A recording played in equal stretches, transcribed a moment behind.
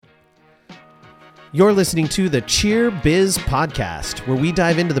You're listening to the Cheer Biz Podcast, where we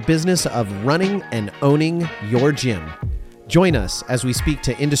dive into the business of running and owning your gym. Join us as we speak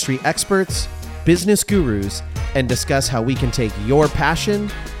to industry experts, business gurus, and discuss how we can take your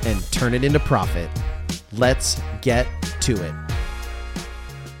passion and turn it into profit. Let's get to it.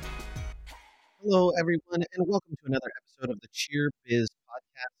 Hello, everyone, and welcome to another episode of the Cheer Biz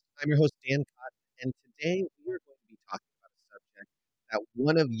Podcast. I'm your host, Dan Cotton, and today we are going to be talking about a subject that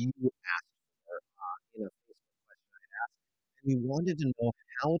one of you asked for in a Facebook question I asked, and we wanted to know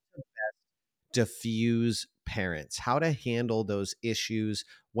how to best diffuse parents, how to handle those issues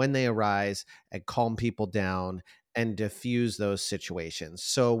when they arise and calm people down and diffuse those situations.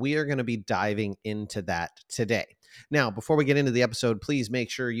 So we are going to be diving into that today. Now, before we get into the episode, please make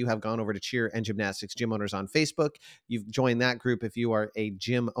sure you have gone over to Cheer and Gymnastics Gym Owners on Facebook. You've joined that group if you are a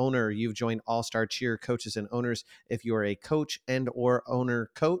gym owner. You've joined All-Star Cheer Coaches and Owners if you are a coach and or owner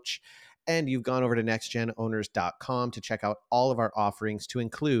coach. And you've gone over to nextgenowners.com to check out all of our offerings, to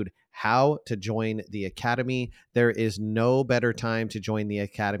include how to join the Academy. There is no better time to join the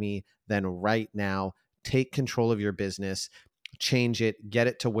Academy than right now. Take control of your business, change it, get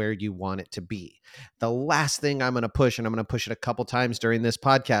it to where you want it to be. The last thing I'm going to push, and I'm going to push it a couple times during this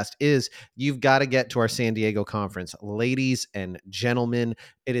podcast, is you've got to get to our San Diego conference. Ladies and gentlemen,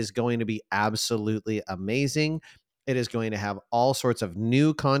 it is going to be absolutely amazing. It is going to have all sorts of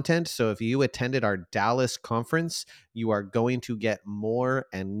new content. So if you attended our Dallas conference, you are going to get more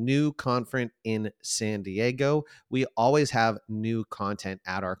and new content in San Diego. We always have new content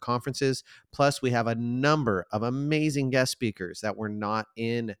at our conferences. Plus, we have a number of amazing guest speakers that were not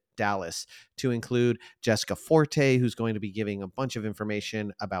in Dallas, to include Jessica Forte, who's going to be giving a bunch of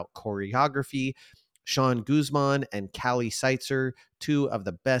information about choreography, Sean Guzman and Callie Seitzer, two of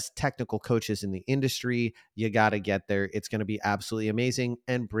the best technical coaches in the industry. You got to get there. It's going to be absolutely amazing,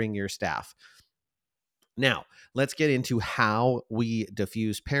 and bring your staff. Now, let's get into how we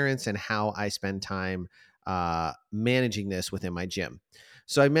diffuse parents and how I spend time managing this within my gym.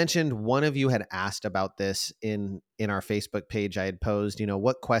 So I mentioned one of you had asked about this in our Facebook page. I had posed,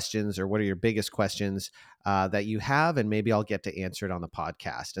 what questions or what are your biggest questions that you have, and maybe I'll get to answer it on the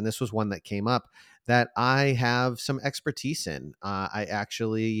podcast. And this was one that came up that I have some expertise in. I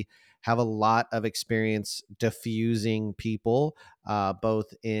actually have a lot of experience diffusing people,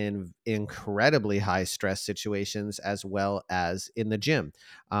 both in incredibly high stress situations as well as in the gym.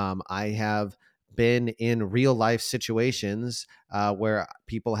 I have been in real life situations where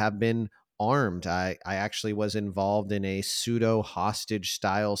people have been armed. I actually was involved in a pseudo hostage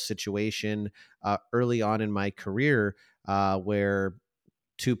style situation early on in my career where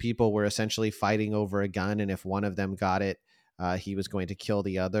two people were essentially fighting over a gun, and if one of them got it, he was going to kill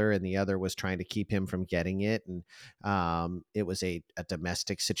the other, and the other was trying to keep him from getting it. And it was a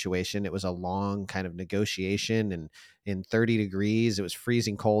domestic situation. It was a long kind of negotiation, and in 30 degrees, it was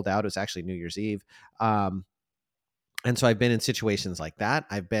freezing cold out. It was actually New Year's Eve. And so I've been in situations like that.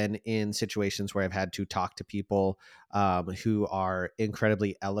 I've been in situations where I've had to talk to people who are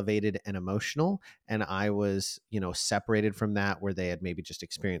incredibly elevated and emotional. And I was, separated from that, where they had maybe just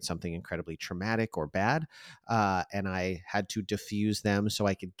experienced something incredibly traumatic or bad. And I had to diffuse them so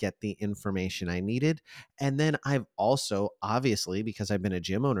I could get the information I needed. And then I've also, obviously, because I've been a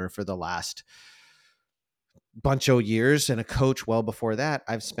gym owner for the last bunch of years and a coach well before that,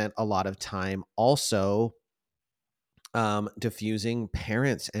 I've spent a lot of time also diffusing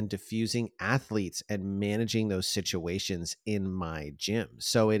parents and diffusing athletes and managing those situations in my gym.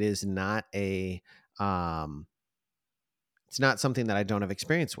 So it is not it's not something that I don't have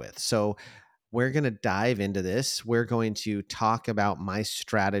experience with. So we're going to dive into this. We're going to talk about my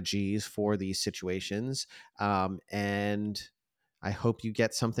strategies for these situations. And I hope you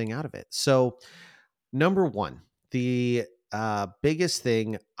get something out of it. So number one, the biggest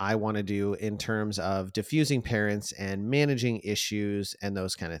thing I want to do in terms of diffusing parents and managing issues and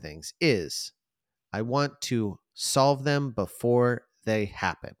those kind of things is I want to solve them before they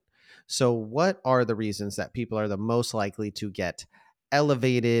happen. So what are the reasons that people are the most likely to get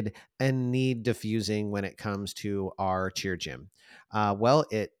elevated and need diffusing when it comes to our cheer gym?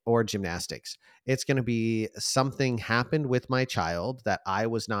 Or gymnastics. It's going to be something happened with my child that I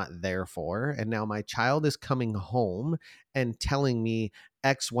was not there for. And now my child is coming home and telling me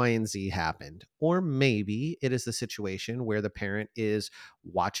X, Y, and Z happened. Or maybe it is the situation where the parent is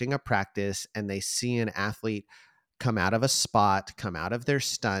watching a practice and they see an athlete come out of a spot, come out of their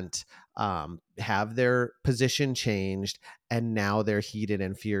stunt, have their position changed, and now they're heated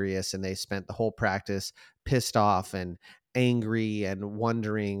and furious, and they spent the whole practice pissed off and angry and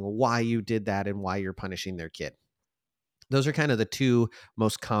wondering why you did that and why you're punishing their kid. Those are kind of the two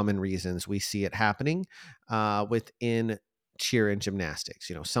most common reasons we see it happening within cheer and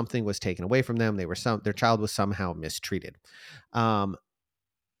gymnastics. Something was taken away from them. Their child was somehow mistreated. Um,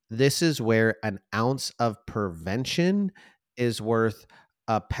 this is where an ounce of prevention is worth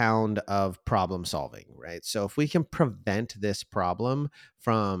a pound of problem solving, right? So if we can prevent this problem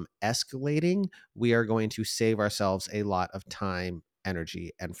from escalating, we are going to save ourselves a lot of time,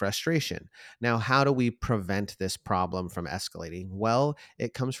 energy, and frustration. Now, how do we prevent this problem from escalating? Well,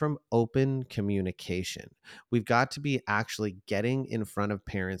 it comes from open communication. We've got to be actually getting in front of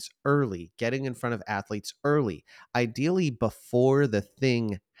parents early, getting in front of athletes early, ideally before the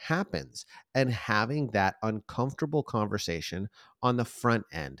thing happens, and having that uncomfortable conversation on the front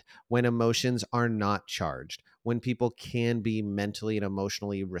end when emotions are not charged, when people can be mentally and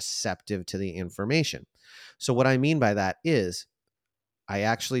emotionally receptive to the information. So, what I mean by that is, I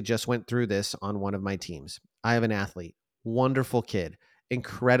actually just went through this on one of my teams. I have an athlete, wonderful kid,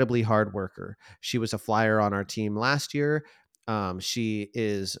 incredibly hard worker. She was a flyer on our team last year. She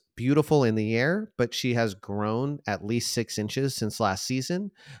is beautiful in the air, but she has grown at least 6 inches since last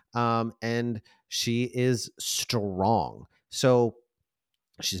season. And she is strong. So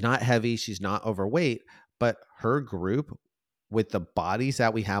she's not heavy, she's not overweight, but her group, with the bodies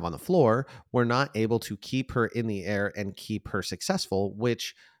that we have on the floor, we're not able to keep her in the air and keep her successful,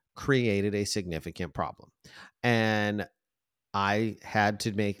 which created a significant problem. And I had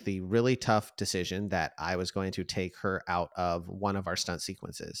to make the really tough decision that I was going to take her out of one of our stunt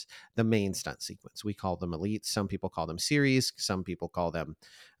sequences, the main stunt sequence. We call them elite. Some people call them series. Some people call them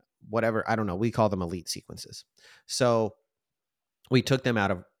whatever. I don't know. We call them elite sequences. So we took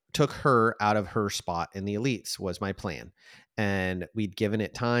her out of her spot in the elites was my plan. And we'd given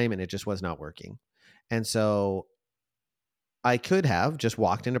it time and it just was not working. And so I could have just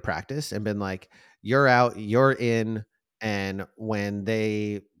walked into practice and been like, you're out, you're in. And when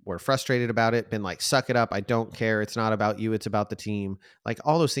they were frustrated about it, been like, suck it up. I don't care. It's not about you. It's about the team. Like,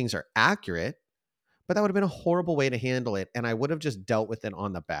 all those things are accurate, but that would have been a horrible way to handle it. And I would have just dealt with it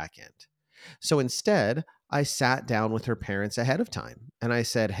on the back end. So instead, I sat down with her parents ahead of time and I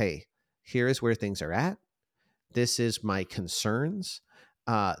said, hey, here's where things are at. This is my concerns.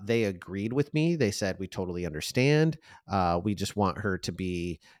 They agreed with me. They said, we totally understand. We just want her to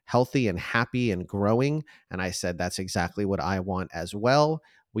be healthy and happy and growing. And I said, that's exactly what I want as well.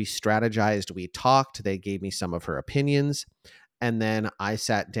 We strategized, we talked. They gave me some of her opinions. And then I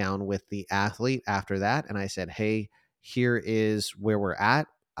sat down with the athlete after that and I said, hey, here is where we're at.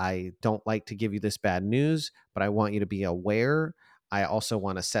 I don't like to give you this bad news, but I want you to be aware. I also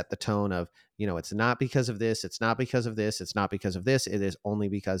want to set the tone of, it's not because of this. It's not because of this. It's not because of this. It is only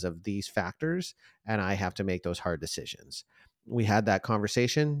because of these factors. And I have to make those hard decisions. We had that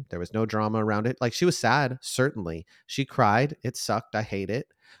conversation. There was no drama around it. Like, she was sad, certainly. She cried. It sucked. I hate it.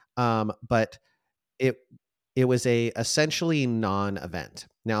 But it it was a essentially non-event.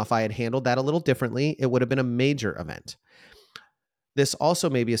 Now, if I had handled that a little differently, it would have been a major event. This also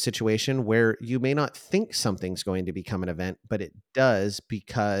may be a situation where you may not think something's going to become an event, but it does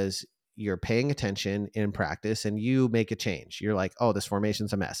because you're paying attention in practice and you make a change. You're like, oh, this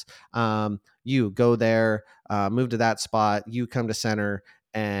formation's a mess. You go there, move to that spot, you come to center,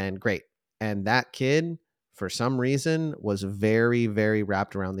 and great. And that kid, for some reason, was very, very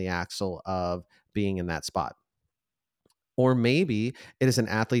wrapped around the axle of being in that spot. Or maybe it is an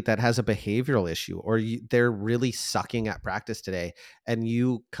athlete that has a behavioral issue, or they're really sucking at practice today, and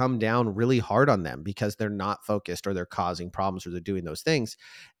you come down really hard on them because they're not focused or they're causing problems or they're doing those things,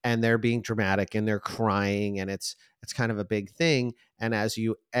 and they're being dramatic and they're crying, and it's kind of a big thing. And as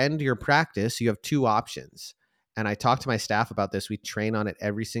you end your practice, you have two options. And I talk to my staff about this. We train on it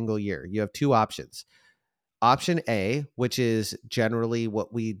every single year. You have two options. Option A, which is generally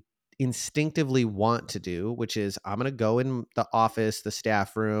what we instinctively want to do, which is, I'm going to go in the office, the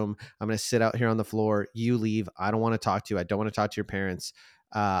staff room. I'm going to sit out here on the floor. You leave. I don't want to talk to you. I don't want to talk to your parents.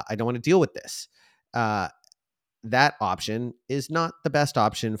 I don't want to deal with this. That option is not the best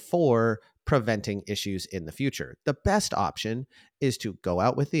option for preventing issues in the future. The best option is to go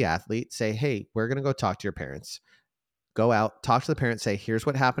out with the athlete, say, hey, we're going to go talk to your parents. Go out, talk to the parents, say, here's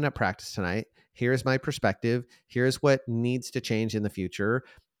what happened at practice tonight. Here's my perspective. Here's what needs to change in the future.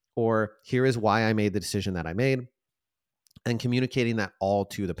 Or here is why I made the decision that I made. And communicating that all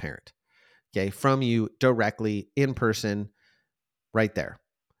to the parent, okay, from you directly in person right there.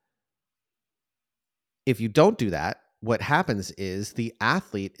 If you don't do that, what happens is the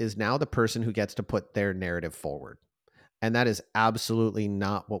athlete is now the person who gets to put their narrative forward. And that is absolutely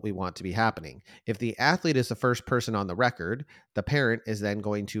not what we want to be happening. If the athlete is the first person on the record, the parent is then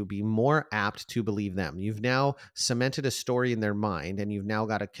going to be more apt to believe them. You've now cemented a story in their mind, and you've now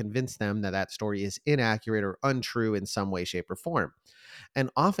got to convince them that that story is inaccurate or untrue in some way, shape, or form. And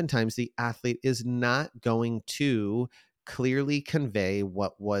oftentimes the athlete is not going to clearly convey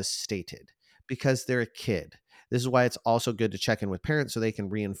what was stated because they're a kid. This is why it's also good to check in with parents so they can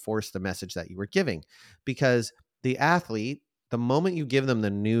reinforce the message that you were giving. Because the athlete, the moment you give them the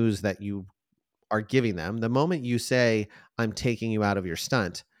news that you are giving them, the moment you say, I'm taking you out of your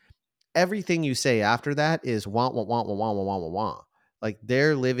stunt, everything you say after that is wah, wah, wah, wah, wah, wah, wah, wah, wah. Like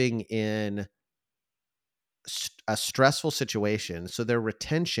they're living in a stressful situation, so their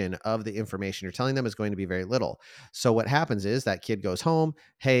retention of the information you're telling them is going to be very little. So what happens is that kid goes home,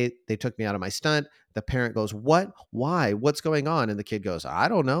 hey, they took me out of my stunt. The parent goes, what, why, what's going on? And the kid goes, I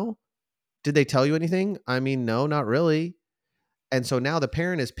don't know. Did they tell you anything? I mean, no, not really. And so now the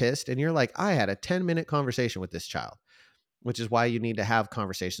parent is pissed, and you're like, I had a 10-minute conversation with this child, which is why you need to have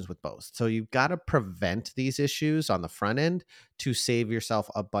conversations with both. So you've got to prevent these issues on the front end to save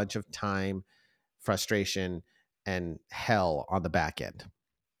yourself a bunch of time, frustration, and hell on the back end.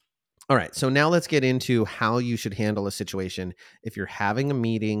 All right, so now let's get into how you should handle a situation if you're having a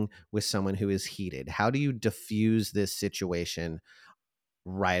meeting with someone who is heated. How do you diffuse this situation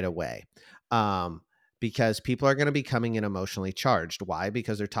right away? Um, because people are going to be coming in emotionally charged. Why?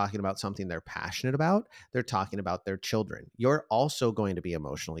 Because they're talking about something they're passionate about. They're talking about their children. You're also going to be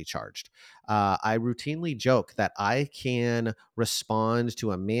emotionally charged. I routinely joke that I can respond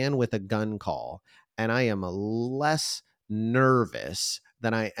to a man with a gun call, and I am less nervous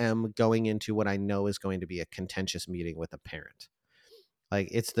than I am going into what I know is going to be a contentious meeting with a parent. Like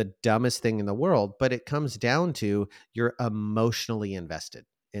it's the dumbest thing in the world, but it comes down to you're emotionally invested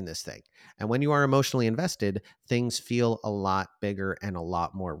in this thing. And when you are emotionally invested, things feel a lot bigger and a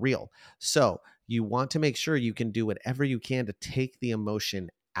lot more real. So you want to make sure you can do whatever you can to take the emotion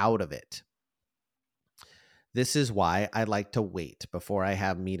out of it. This is why I like to wait before I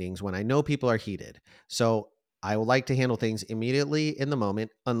have meetings when I know people are heated. So I would like to handle things immediately in the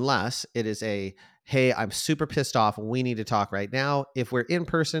moment, unless it is a, hey, I'm super pissed off. We need to talk right now. If we're in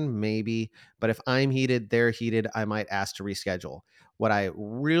person, maybe. But if I'm heated, they're heated, I might ask to reschedule. What I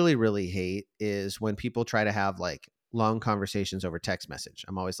really, really hate is when people try to have like long conversations over text message.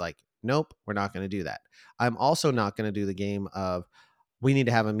 I'm always like, nope, we're not going to do that. I'm also not going to do the game of, we need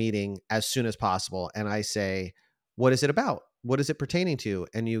to have a meeting as soon as possible. And I say, what is it about? What is it pertaining to?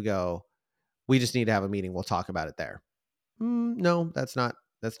 And you go, we just need to have a meeting. We'll talk about it there. No, that's not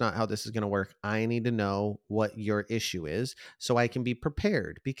how this is going to work. I need to know what your issue is so I can be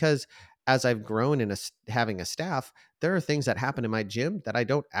prepared, because as I've grown in having a staff, there are things that happen in my gym that I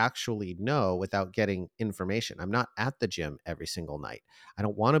don't actually know without getting information. I'm not at the gym every single night. I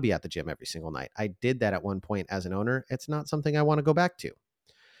don't want to be at the gym every single night. I did that at one point as an owner. It's not something I want to go back to.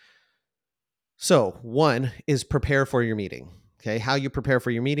 So, one is prepare for your meeting. Okay, how you prepare for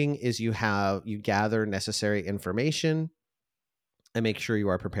your meeting is you gather necessary information and make sure you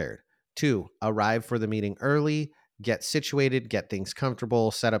are prepared. Two, arrive for the meeting early, get situated, get things comfortable,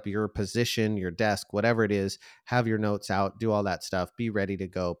 set up your position, your desk, whatever it is, have your notes out, do all that stuff, be ready to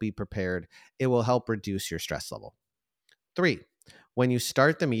go, be prepared. It will help reduce your stress level. Three, when you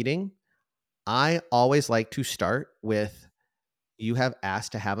start the meeting, I always like to start with, you have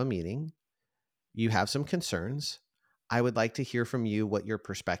asked to have a meeting, you have some concerns. I would like to hear from you what your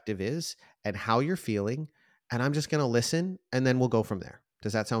perspective is and how you're feeling. And I'm just going to listen, and then we'll go from there.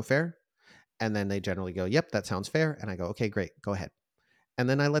 Does that sound fair? And then they generally go, yep, that sounds fair. And I go, okay, great, go ahead. And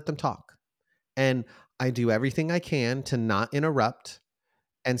then I let them talk. And I do everything I can to not interrupt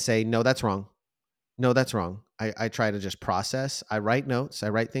and say, no, that's wrong. No, that's wrong. I try to just process. I write notes. I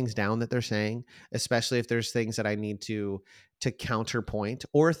write things down that they're saying, especially if there's things that I need to counterpoint,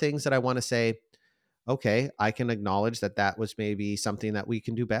 or things that I want to say, okay, I can acknowledge that that was maybe something that we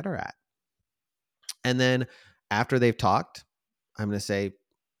can do better at. And then after they've talked, I'm going to say,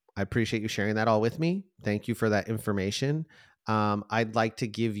 I appreciate you sharing that all with me. Thank you for that information. I'd like to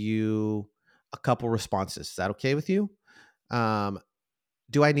give you a couple responses. Is that okay with you? Um,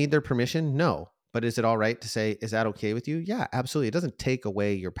 do I need their permission? No. But is it all right to say, is that okay with you? Yeah, absolutely. It doesn't take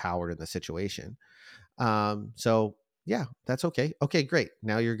away your power in the situation. So yeah, that's okay. Okay, great.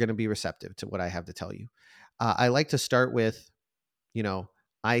 Now you're going to be receptive to what I have to tell you. I like to start with, you know,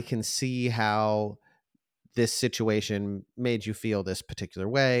 I can see how this situation made you feel this particular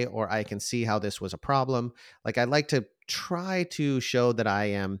way, or I can see how this was a problem. Like, I like to try to show that I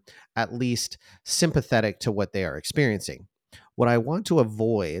am at least sympathetic to what they are experiencing. What I want to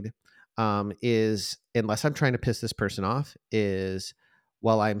avoid is, unless I'm trying to piss this person off, is,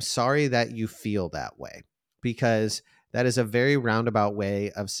 well, I'm sorry that you feel that way, because that is a very roundabout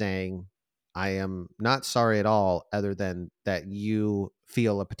way of saying I am not sorry at all, other than that you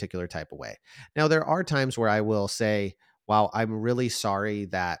feel a particular type of way. Now, there are times where I will say, wow, I'm really sorry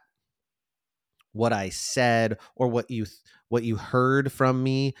that what I said or what you heard from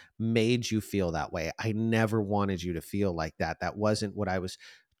me made you feel that way. I never wanted you to feel like that. That wasn't what I was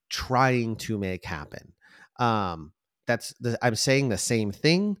trying to make happen. Um, I'm saying the same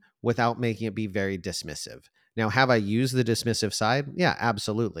thing without making it be very dismissive. Now, have I used the dismissive side? Yeah,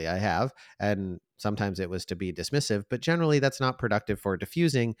 absolutely, I have. And sometimes it was to be dismissive, but generally that's not productive for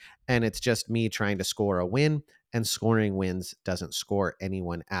diffusing. And it's just me trying to score a win, and scoring wins doesn't score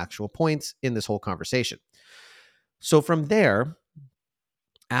anyone actual points in this whole conversation. So from there,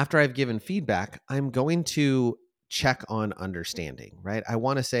 after I've given feedback, I'm going to check on understanding, right? I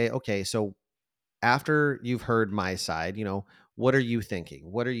want to say, okay, so after you've heard my side, what are you thinking?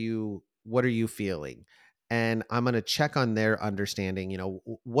 What are you feeling? And I'm going to check on their understanding.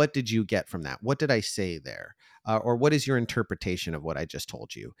 What did you get from that? What did I say there? Or what is your interpretation of what I just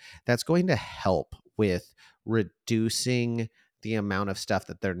told you? That's going to help with reducing the amount of stuff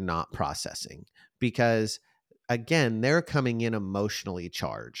that they're not processing, because again, they're coming in emotionally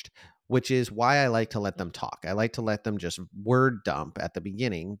charged, which is why I like to let them talk. I like to let them just word dump at the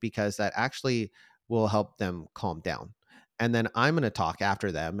beginning, because that actually will help them calm down. And then I'm going to talk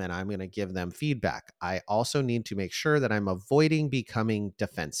after them, and I'm going to give them feedback. I also need to make sure that I'm avoiding becoming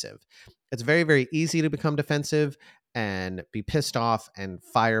defensive. It's very, very easy to become defensive and be pissed off and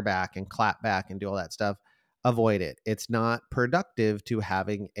fire back and clap back and do all that stuff. Avoid it. It's not productive to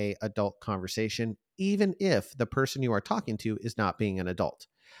having a adult conversation, even if the person you are talking to is not being an adult.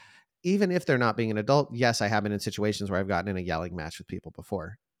 Even if they're not being an adult, yes, I have been in situations where I've gotten in a yelling match with people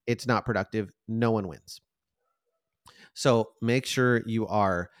before. It's not productive. No one wins. So make sure you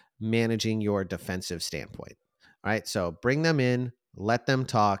are managing your defensive standpoint. All right. So bring them in, let them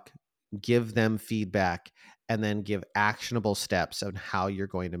talk, give them feedback, and then give actionable steps on how you're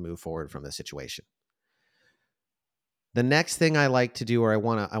going to move forward from the situation. The next thing I like to do, or I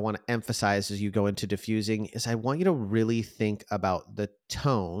want to emphasize as you go into diffusing, is I want you to really think about the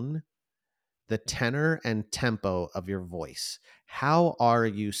tone, the tenor and tempo of your voice. How are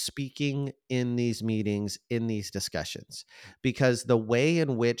you speaking in these meetings, in these discussions? Because the way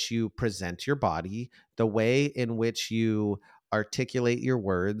in which you present your body, the way in which you articulate your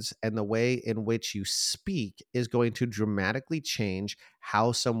words, and the way in which you speak is going to dramatically change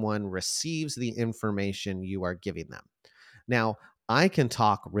how someone receives the information you are giving them. Now, I can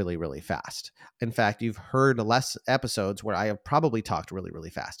talk really, really fast. In fact, you've heard less episodes where I have probably talked really, really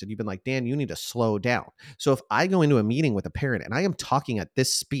fast. And you've been like, Dan, you need to slow down. So if I go into a meeting with a parent and I am talking at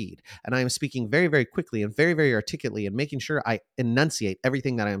this speed and I am speaking very, very quickly and very, very articulately and making sure I enunciate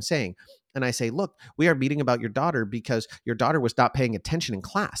everything that I am saying, and I say, look, we are meeting about your daughter because your daughter was not paying attention in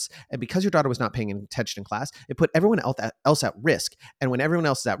class. And because your daughter was not paying attention in class, it put everyone else at risk. And when everyone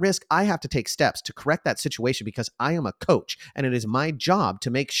else is at risk, I have to take steps to correct that situation because I am a coach and it is my job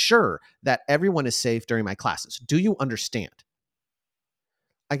to make sure that everyone is safe during my classes. Do you understand?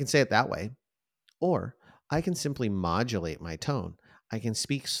 I can say it that way, or I can simply modulate my tone. I can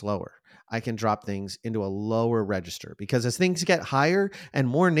speak slower. I can drop things into a lower register, because as things get higher and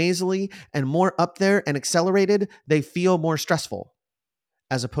more nasally and more up there and accelerated, they feel more stressful,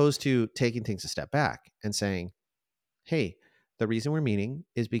 as opposed to taking things a step back and saying, hey, the reason we're meeting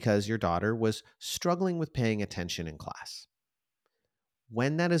is because your daughter was struggling with paying attention in class.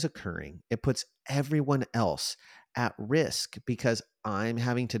 When that is occurring, it puts everyone else at risk because I'm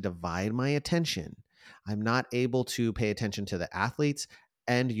having to divide my attention. I'm not able to pay attention to the athletes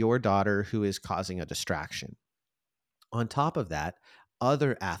and your daughter, who is causing a distraction. On top of that,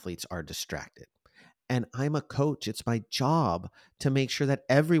 other athletes are distracted. And I'm a coach. It's my job to make sure that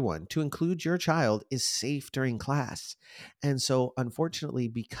everyone, to include your child, is safe during class. And so, unfortunately,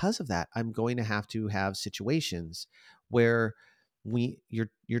 because of that, I'm going to have situations where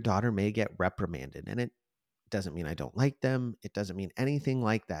your daughter may get reprimanded. And it doesn't mean I don't like them. It doesn't mean anything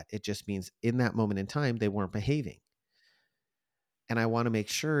like that. It just means in that moment in time, they weren't behaving. And I want to make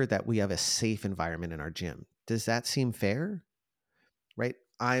sure that we have a safe environment in our gym. Does that seem fair? Right?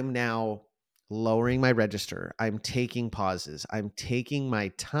 I'm now lowering my register. I'm taking pauses. I'm taking my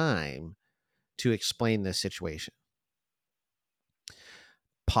time to explain this situation.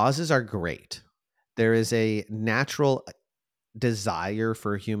 Pauses are great. There is a natural desire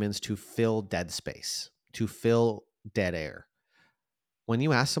for humans to fill dead space, to fill dead air. When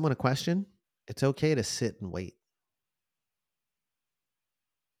you ask someone a question, it's okay to sit and wait.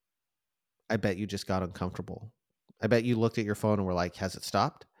 I bet you just got uncomfortable. I bet you looked at your phone and were like, has it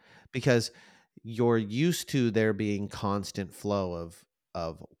stopped? Because you're used to there being constant flow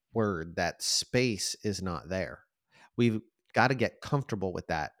of word. That space is not there. We've got to get comfortable with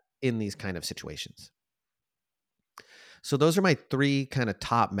that in these kind of situations. So those are my 3 kind of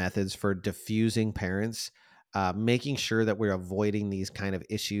top methods for diffusing parents, making sure that we're avoiding these kind of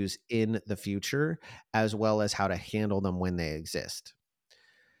issues in the future, as well as how to handle them when they exist.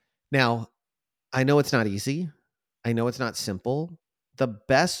 Now, I know it's not easy. I know it's not simple. The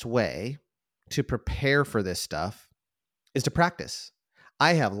best way to prepare for this stuff is to practice.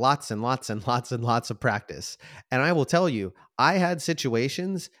 I have lots and lots and lots and lots of practice. And I will tell you, I had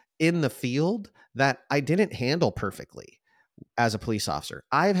situations in the field that I didn't handle perfectly as a police officer.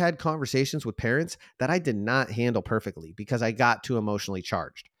 I've had conversations with parents that I did not handle perfectly because I got too emotionally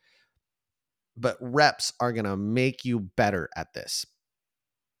charged. But reps are going to make you better at this.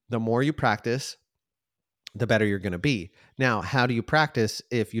 The more you practice, the better you're going to be. Now, how do you practice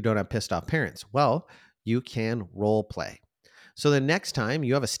if you don't have pissed off parents? Well, you can role play. So the next time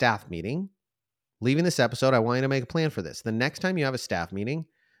you have a staff meeting, leaving this episode, I want you to make a plan for this. The next time you have a staff meeting,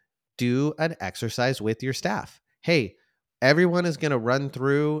 do an exercise with your staff. Hey, everyone is going to run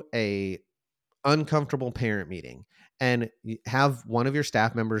through a uncomfortable parent meeting, and have one of your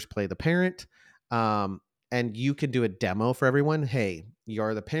staff members play the parent. And you can do a demo for everyone. Hey,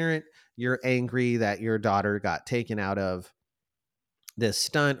 you're the parent. You're angry that your daughter got taken out of this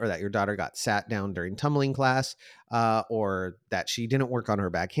stunt, or that your daughter got sat down during tumbling class, or that she didn't work on her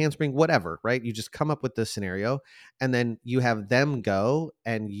back handspring, whatever, right? You just come up with this scenario, and then you have them go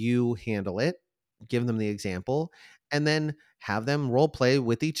and you handle it, give them the example, and then have them role play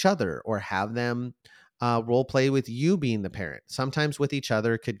with each other, or have them role play with you being the parent. Sometimes with each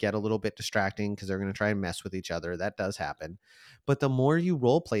other could get a little bit distracting because they're going to try and mess with each other. That does happen. But the more you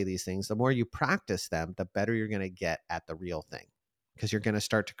role play these things, the more you practice them, the better you're going to get at the real thing. Because you're going to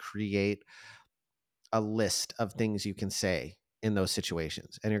start to create a list of things you can say in those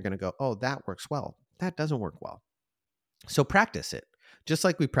situations. And you're going to go, oh, that works well. That doesn't work well. So practice it. Just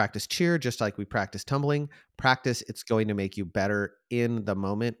like we practice cheer, just like we practice tumbling, practice. It's going to make you better in the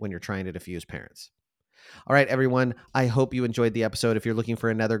moment when you're trying to diffuse parents. All right, everyone. I hope you enjoyed the episode. If you're looking for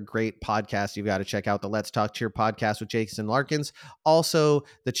another great podcast, you've got to check out the Let's Talk Cheer podcast with Jason Larkins. Also,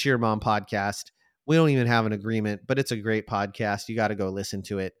 the Cheer Mom podcast. We don't even have an agreement, but it's a great podcast. You got to go listen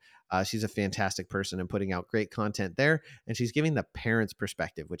to it. She's a fantastic person and putting out great content there. And she's giving the parents'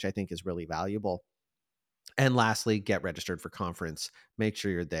 perspective, which I think is really valuable. And lastly, get registered for conference. Make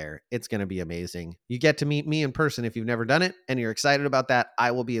sure you're there. It's going to be amazing. You get to meet me in person if you've never done it and you're excited about that.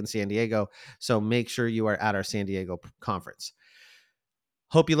 I will be in San Diego. So make sure you are at our San Diego conference.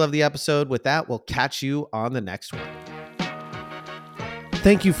 Hope you love the episode. With that, we'll catch you on the next one.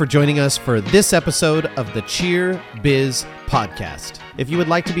 Thank you for joining us for this episode of the Cheer Biz Podcast. If you would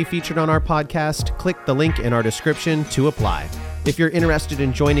like to be featured on our podcast, click the link in our description to apply. If you're interested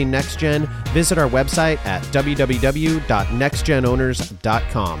in joining NextGen, visit our website at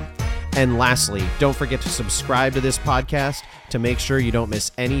www.nextgenowners.com. And lastly, don't forget to subscribe to this podcast to make sure you don't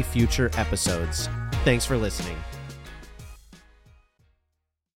miss any future episodes. Thanks for listening.